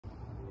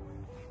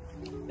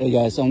Hey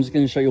guys, so I'm just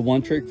going to show you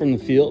one trick from the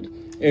field.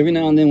 Every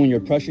now and then when you're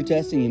pressure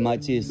testing, you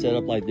might see a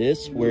setup like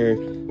this where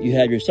you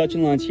have your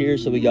suction lines here.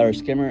 So we got our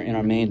skimmer and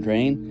our main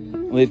drain.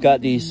 And we've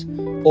got these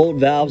old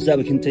valves that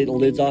we can take the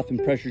lids off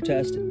and pressure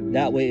test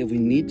that way if we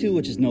need to,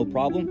 which is no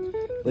problem.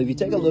 But if you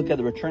take a look at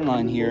the return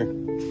line here,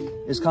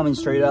 it's coming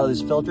straight out of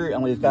this filter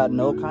and we've got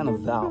no kind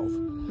of valve.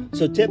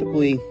 So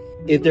typically,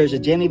 if there's a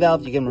Jandy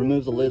valve, you can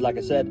remove the lid. Like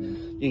I said,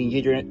 you can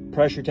get your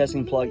pressure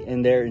testing plug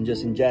in there and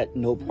just inject,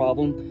 no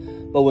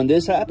problem. But when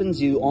this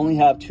happens, you only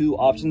have two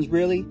options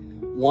really.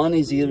 One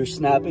is either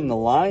snapping the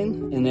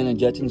line and then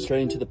injecting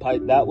straight into the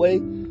pipe that way.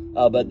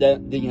 But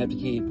then you have to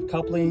keep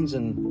couplings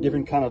and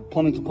different kind of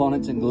plumbing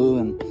components and glue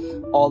and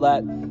all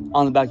that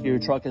on the back of your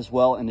truck as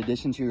well, in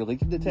addition to your leak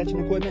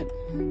detection equipment.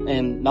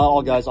 And not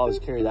all guys always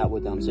carry that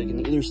with them. So you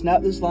can either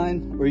snap this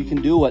line or you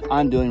can do what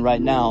I'm doing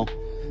right now,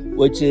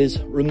 which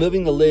is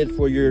removing the lid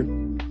for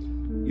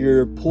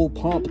your pool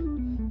pump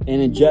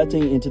and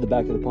injecting into the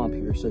back of the pump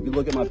here. So if you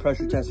look at my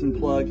pressure testing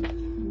plug,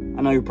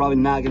 I know you're probably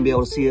not going to be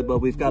able to see it, but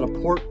we've got a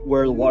port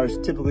where the water is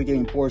typically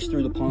getting forced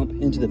through the pump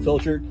into the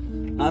filter.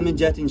 I'm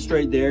injecting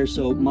straight there,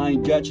 so my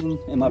injection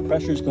and my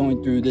pressure is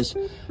going through this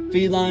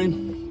feed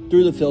line,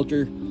 through the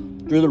filter,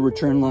 through the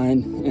return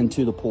line, and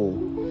to the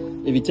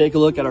pool. If you take a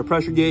look at our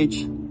pressure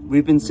gauge,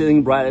 we've been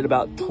sitting right at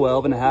about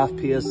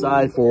 12.5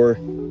 psi for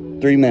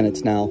 3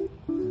 minutes now.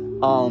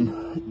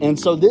 And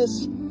so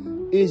this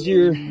is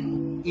your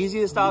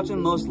easiest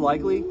option, most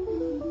likely.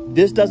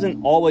 This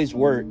doesn't always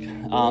work.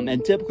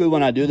 And typically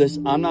when I do this,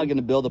 I'm not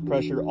gonna build the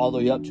pressure all the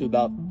way up to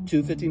about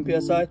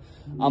 215 psi.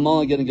 I'm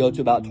only gonna go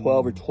to about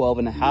 12 or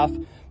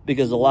 12.5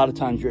 because a lot of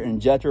times your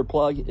injector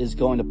plug is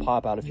going to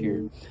pop out of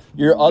here.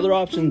 Your other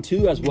option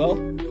too as well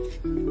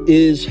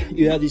is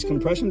you have these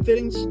compression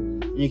fittings.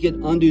 You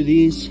can undo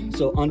these.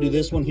 So undo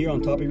this one here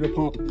on top of your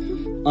pump,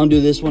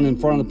 undo this one in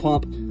front of the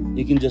pump.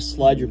 You can just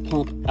slide your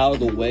pump out of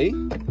the way.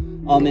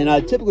 And I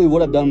typically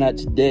would have done that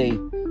today,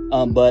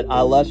 but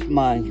I left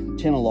my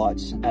channel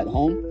locks at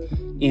home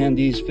and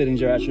these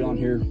fittings are actually on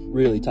here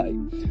really tight.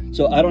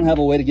 So I don't have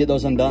a way to get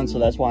those undone, so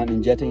that's why I'm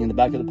injecting in the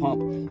back of the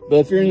pump. But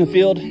if you're in the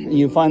field and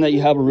you find that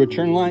you have a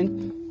return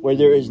line where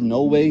there is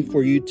no way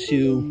for you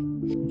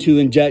to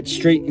inject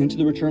straight into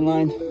the return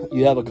line,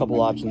 you have a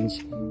couple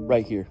options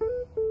right here.